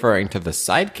you dick. referring to the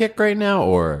sidekick right now,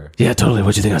 or? Yeah, totally.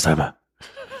 What do you think I was talking about?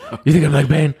 You think I'm like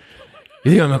Bane?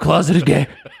 You think I'm a closeted gay?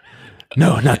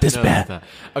 No, not this bad.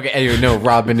 Okay, anyway, no,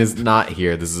 Robin is not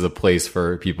here. This is a place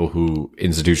for people who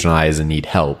institutionalize and need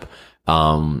help,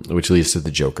 which leads to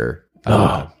the Joker.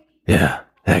 Yeah,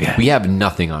 that guy. We have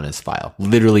nothing on his file.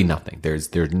 Literally nothing. There's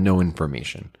no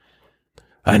information.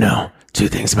 I know 2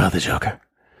 things about the Joker.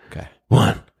 Okay.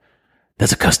 1,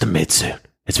 that's a custom-made suit.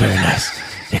 It's very nice.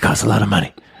 It costs a lot of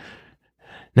money.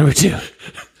 Number 2,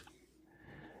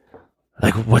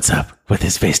 like, what's up with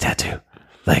his face tattoo?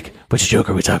 Like, which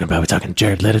Joker are we talking about? We talking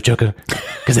Jared Leto Joker?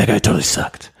 Because that guy totally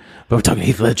sucked. But we're talking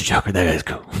Heath Ledger Joker. That guy's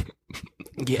cool.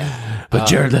 Yeah. But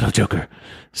Jared Leto Joker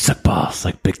suck balls,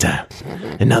 like, big time.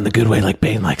 And not in the good way like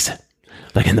Bane likes it.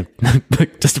 Like in the,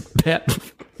 like, just a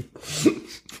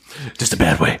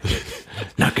bad way.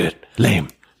 Not good. Lame.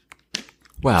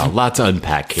 Wow, lots to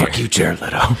unpack here. Fuck you, Jared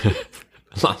Leto.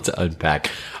 Lots to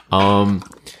unpack.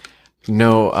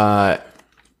 No,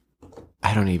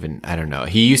 I don't know.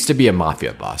 He used to be a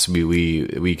mafia boss.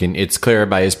 We can, it's clear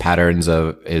by his patterns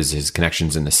of his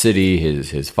connections in the city,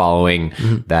 his following,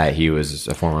 that he was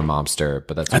a former mobster,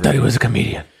 but that's, I thought he was a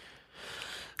comedian.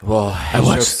 well, I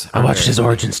watched his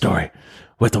origin story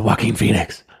with the Joaquin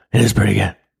Phoenix. It is pretty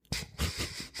good.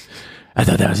 I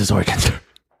thought that was his origin story.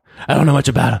 I don't know much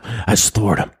about him. I just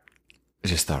thwarted him. I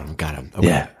just thought him, got him. Okay.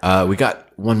 Yeah. We got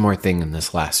one more thing in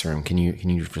this last room. Can you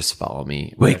just follow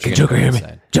me? We're Wait, actually can Joker gonna hear go me?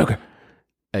 inside. Joker.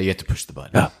 You have to push the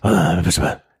button. Oh, hold on. Let me push the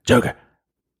button. Joker.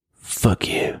 Fuck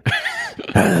you.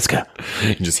 All right, let's go.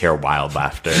 You can just hear wild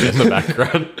laughter in the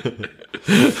background.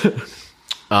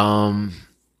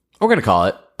 We're gonna call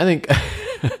it. I think.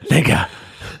 Thank God.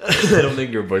 I don't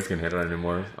think your voice can handle it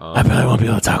anymore. I probably won't be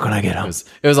able to talk when I get home.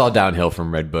 It was all downhill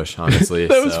from Red Bush, honestly.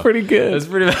 That was pretty good. It was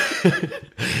pretty bad.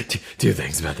 Two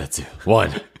things about that suit.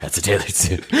 One, that's a tailored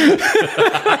suit.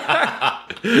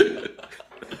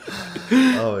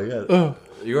 Oh my god.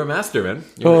 You're a master, man.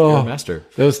 You're a master.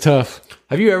 That was tough.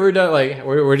 Have you ever done like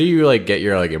where do you like get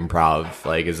your like improv?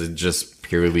 Like is it just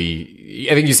purely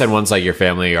I think you said once like your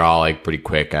family are all like pretty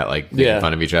quick at like making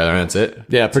fun of each other and that's it?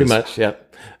 Yeah, pretty much. Yeah.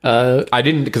 I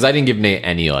didn't give Nate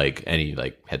any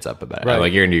heads up about it. Right. I'm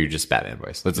like you're gonna do just Batman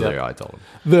voice. That's literally all I told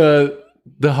him.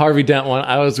 The Harvey Dent one,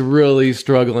 I was really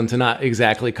struggling to not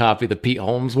exactly copy the Pete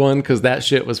Holmes one because that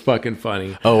shit was fucking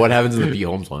funny. Oh, what happens in the Pete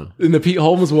Holmes one? In the Pete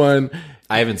Holmes one,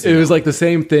 I haven't seen it was that like the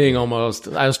same thing almost.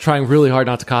 I was trying really hard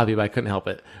not to copy, but I couldn't help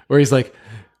it. Where he's like,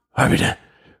 Harvey Dent,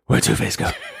 where'd Two-Face go?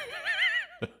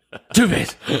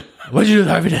 Two-Face, what'd you do with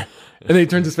Harvey Dent? and then he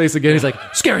turns his face again. He's like,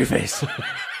 Scary Face.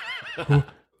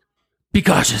 Be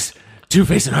cautious.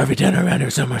 Two-Face and Harvey Dent are around here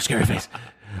somewhere. Scary Face.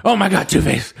 Oh my God,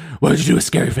 Two-Face. What did you do with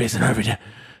Scary Face and Harvey Dent?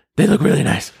 They look really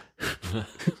nice.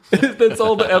 that's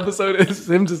all the episode is.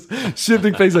 Him just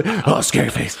shifting face like, Oh, Scary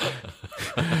Face.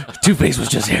 Two-Face was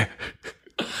just here.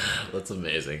 That's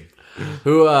amazing.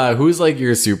 Who's like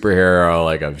your superhero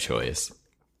like of choice?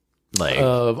 Like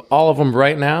of all of them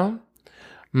right now.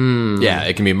 yeah,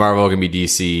 it can be Marvel, it can be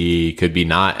DC, could be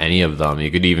not any of them.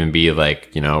 It could even be like,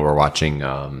 we're watching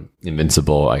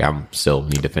Invincible. Like I'm still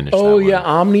need to finish Oh that yeah, one.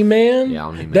 Omni-Man. Yeah,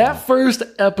 Omni-Man. That first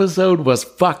episode was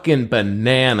fucking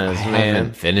bananas, I man.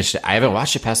 haven't finished it. I haven't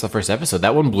watched it past the first episode.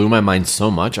 That one blew my mind so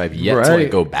much. I've yet to Right.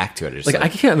 like go back to it. It's Like I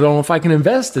don't know if I can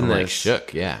invest in I'm this. like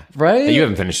shook, yeah. Right? You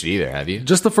haven't finished it either, have you?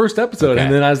 Just the first episode, Okay.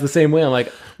 and then I was the same way. I'm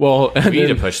like, well, and We need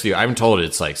to then, push through. I'm told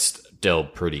it's like still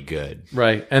pretty good.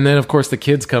 right, and then of course the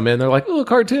kids come in. They're like, "Oh, a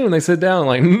cartoon." They sit down. I'm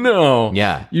like, no,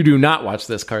 Yeah. you do not watch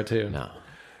this cartoon. No.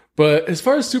 But as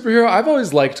far as superhero, I've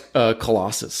always liked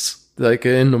Colossus, like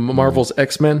in Marvel's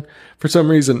X-Men. For some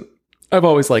reason, I've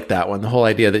always liked that one. The whole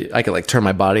idea that I could like turn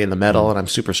my body into metal and I'm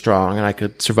super strong and I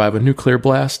could survive a nuclear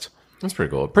blast. That's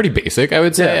pretty cool. Pretty basic, I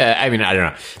would say. Yeah. I mean, I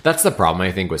don't know. That's the problem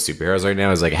I think with superheroes right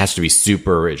now is like it has to be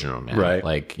super original now. Right.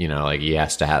 Like, like he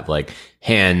has to have like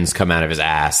hands come out of his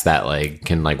ass that like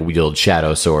can like wield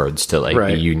shadow swords to like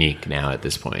Right. be unique now at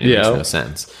this point. It Yeah. makes no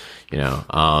sense.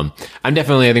 I'm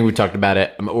definitely, I think we talked about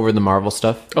it. I'm over the Marvel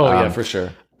stuff. Oh yeah, for sure.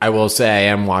 I will say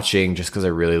I am watching just because I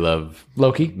really love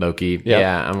Loki. Loki. Yeah.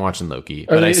 Yeah, I'm watching Loki.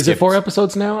 Are I is it skipped- 4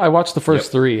 episodes now? I watched the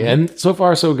first 3, and so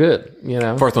far so good.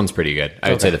 Fourth one's pretty good. I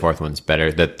would say the fourth one's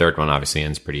better. The third one obviously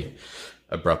ends pretty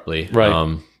abruptly.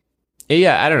 Right.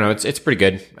 Yeah, I don't know. It's pretty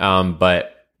good.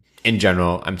 But in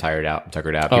general, I'm tired out. I'm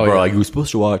tuckered out. People yeah. are like, "You were supposed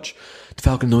to watch The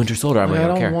Falcon and the Winter Soldier." I'm like, I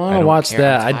don't care. wanna I don't watch care.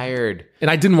 that. I'm tired. And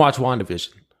I didn't watch WandaVision.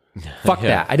 Fuck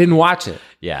that. I didn't watch it.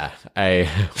 Yeah,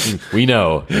 we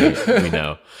know. We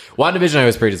know. WandaVision I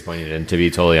was pretty disappointed in, to be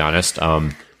totally honest.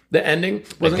 The ending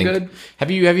wasn't good.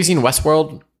 Have you seen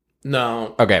Westworld?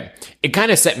 No. Okay. It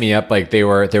kind of set me up like there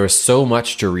was so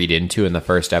much to read into in the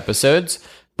first episodes,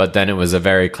 but then it was a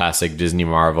very classic Disney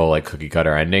Marvel like cookie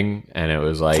cutter ending, and it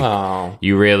was like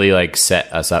you really like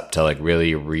set us up to like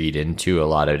really read into a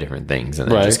lot of different things,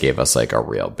 and then just gave us like a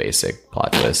real basic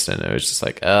plot twist, and it was just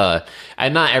like and I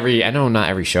know not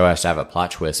every show has to have a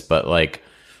plot twist, but like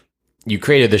you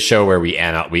created the show where we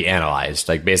analyzed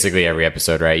like basically every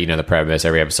episode, right? You know, the premise,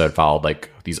 every episode followed like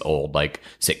these old like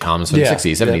sitcoms from the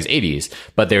 60s, 70s, 80s.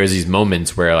 But there was these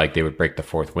moments where like they would break the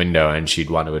fourth window and she'd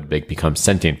want to like become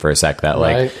sentient for a sec that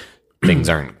like things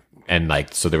aren't. And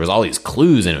like, so there was all these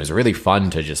clues and it was really fun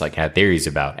to just like have theories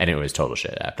about, and it was total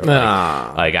shit after.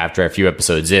 Like after a few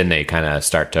episodes in, they kind of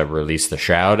start to release the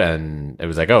shroud and it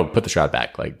was like, oh, put the shroud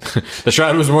back. Like the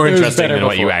shroud was more interesting than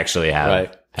what you actually have.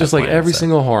 Right. Just like every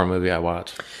single horror movie I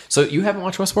watch. So you haven't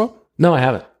watched Westworld? No, I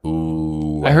haven't.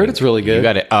 Ooh. I heard it's really good. You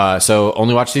got it. So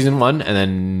only watch season 1 and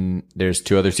then there's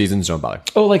 2 other seasons. Don't bother.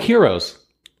 Oh, like Heroes.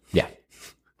 Yeah,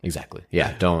 exactly.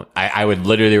 Yeah. Don't, I would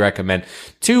literally recommend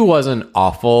 2 wasn't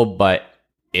awful, but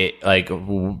it like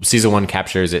season 1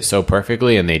 captures it so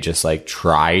perfectly and they just like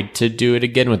tried to do it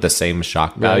again with the same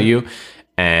shock value.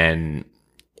 And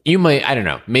you might, I don't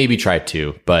know, maybe try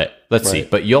 2, but let's see.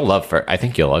 But I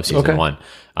think you'll love season 1.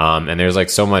 And there's like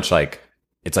so much like,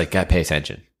 it's like, gotta pay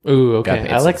attention. Ooh, okay.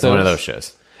 I like those. One of those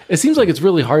shows. It seems like it's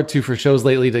really hard for shows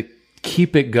lately to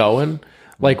keep it going.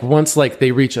 Like once like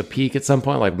they reach a peak at some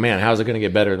point, like, man, how's it going to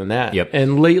get better than that? Yep.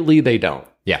 And lately they don't.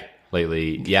 Yeah.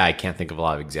 Lately. Yeah. I can't think of a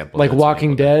lot of examples. Like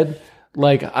Walking Dead.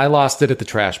 Like I lost it at the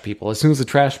trash people. As soon as the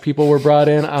trash people were brought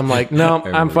in, I'm like, no,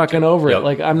 I'm fucking over it.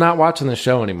 Like I'm not watching the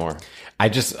show anymore.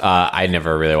 I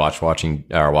never really watched Walking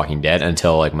Dead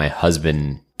until like my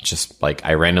husband just like,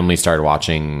 I randomly started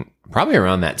watching probably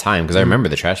around that time because I remember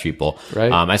the trash people.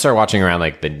 Right. I started watching around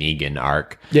like the Negan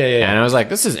arc. Yeah. And I was like,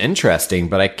 this is interesting,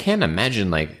 but I can't imagine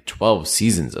like 12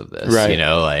 seasons of this. Right. You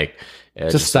know, like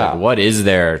just stop. Like, what is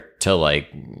there to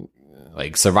like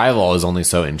survival is only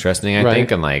so interesting, I think,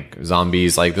 and like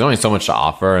zombies, like there's only so much to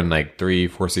offer, and like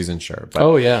 3-4 seasons, sure. But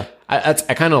I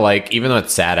kind of like, even though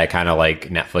it's sad, I kind of like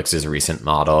Netflix's recent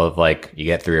model of like you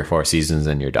get 3 or 4 seasons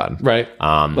and you're done. Right.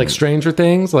 Like Stranger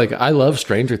Things. Like I love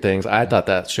Stranger Things. I thought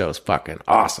that show is fucking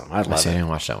awesome. I love it. I didn't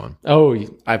watch that one. Oh,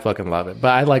 I fucking love it.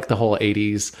 But I like the whole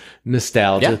 80s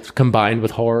nostalgia combined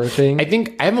with horror thing. I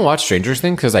think I haven't watched Stranger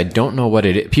Things because I don't know what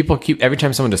it is. People keep, every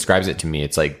time someone describes it to me,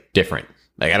 it's like different.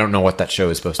 Like I don't know what that show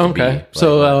is supposed to be. Okay.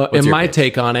 So in my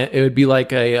take on it, it would be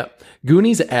like a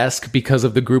Goonies-esque because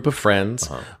of the group of friends,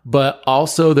 but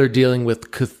also they're dealing with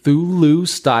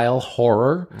Cthulhu-style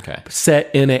horror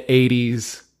set in an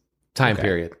 80s time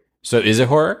period. So is it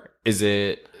horror?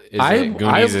 Goonies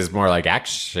is more like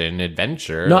action,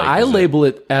 adventure? No, like, I label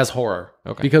it as horror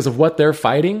because of what they're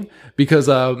fighting, because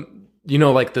you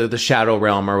know, like the Shadow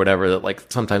Realm or whatever that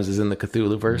like sometimes is in the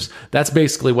Cthulhu-verse. That's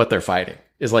basically what they're fighting,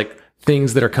 is like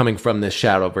things that are coming from this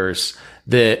Shadowverse.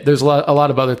 There's a lot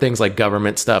of other things like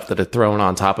government stuff that are thrown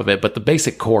on top of it, but the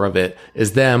basic core of it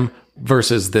is them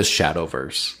versus this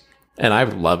Shadowverse, and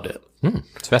I've loved it.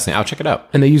 It's fascinating. I'll check it out.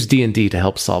 And they use D&D to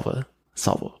help solve a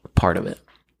part of it.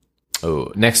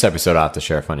 Oh, next episode I'll have to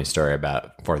share a funny story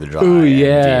about 4th of July. Ooh,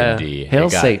 yeah. D&D.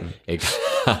 Hail Satan.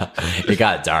 It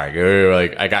got dark.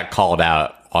 Like I got called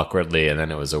out awkwardly, and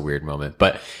then it was a weird moment.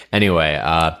 But anyway,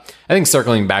 I think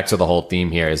circling back to the whole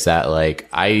theme here is that like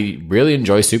I really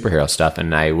enjoy superhero stuff,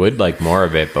 and I would like more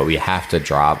of it, but we have to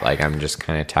drop. Like I'm just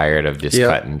kind of tired of this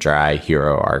cut and dry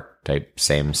hero arc type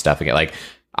same stuff again. Like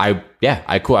I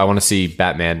want to see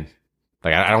Batman.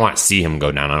 Like I don't want to see him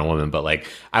go down on a woman, but like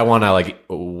I want to like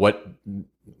what.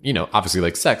 You know, obviously,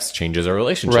 like sex changes a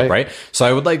relationship, right? So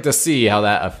I would like to see how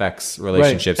that affects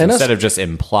relationships instead of just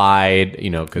implied,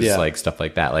 you know, because like stuff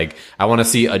like that. Like I want to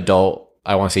see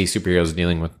superheroes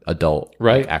dealing with adult,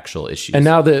 like, actual issues. And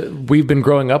now that we've been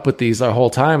growing up with these our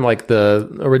whole time, like the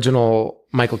original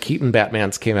Michael Keaton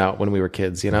Batmans came out when we were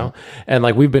kids, you know, and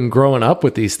like we've been growing up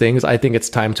with these things. I think it's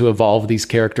time to evolve these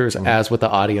characters as with the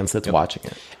audience that's watching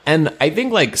it. And I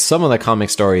think like some of the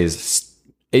comic stories.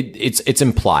 It's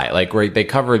implied, like where they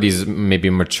cover these maybe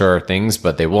mature things,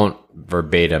 but they won't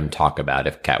verbatim talk about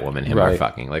if Catwoman and him are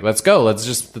fucking. Like, let's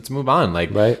move on.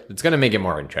 Like, it's gonna make it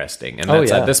more interesting. And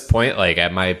that's at this point, like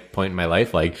at my point in my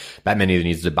life, like Batman either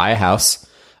needs to buy a house,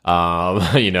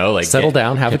 you know, like settle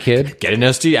down, have a kid, get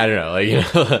an ST. I don't know, like you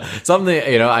know,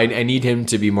 something. You know, I need him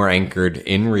to be more anchored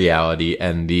in reality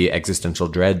and the existential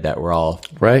dread that we're all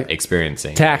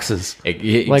experiencing. Taxes,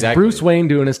 exactly. Like Bruce Wayne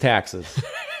doing his taxes.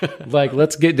 Like,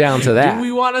 let's get down to that. Do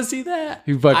we want to see that?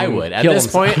 I would. At this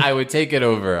point, I would take it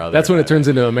over. That's when it turns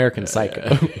into American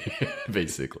Psycho.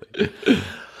 Basically.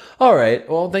 All right.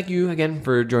 Well, thank you again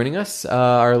for joining us,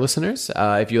 our listeners.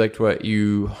 If you liked what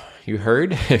you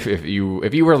heard, if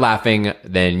you were laughing,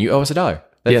 then you owe us $1.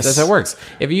 That's how it works.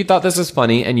 If you thought this was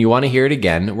funny and you want to hear it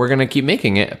again, we're going to keep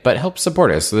making it, but help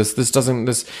support us. So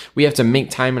we have to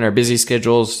make time in our busy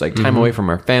schedules, like time away from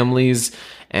our families,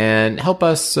 and help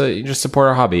us just support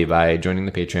our hobby by joining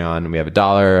the Patreon. We have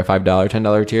 $1, a $5,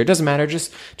 $10 tier. It doesn't matter.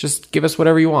 Just give us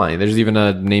whatever you want. There's even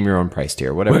a name your own price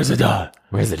tier, whatever. Where's the $1?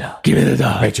 Where's the $1? Give me the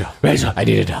 $1. Rachel, I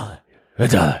need $1.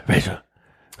 $1, Rachel.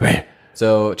 Right.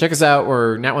 So check us out.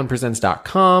 We're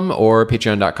nat1presents.com or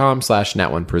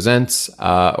patreon.com/nat1presents,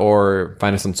 or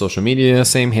find us on social media,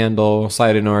 same handle,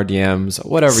 slide in our DMs,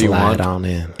 whatever you want. Slide on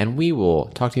in. And we will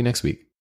talk to you next week.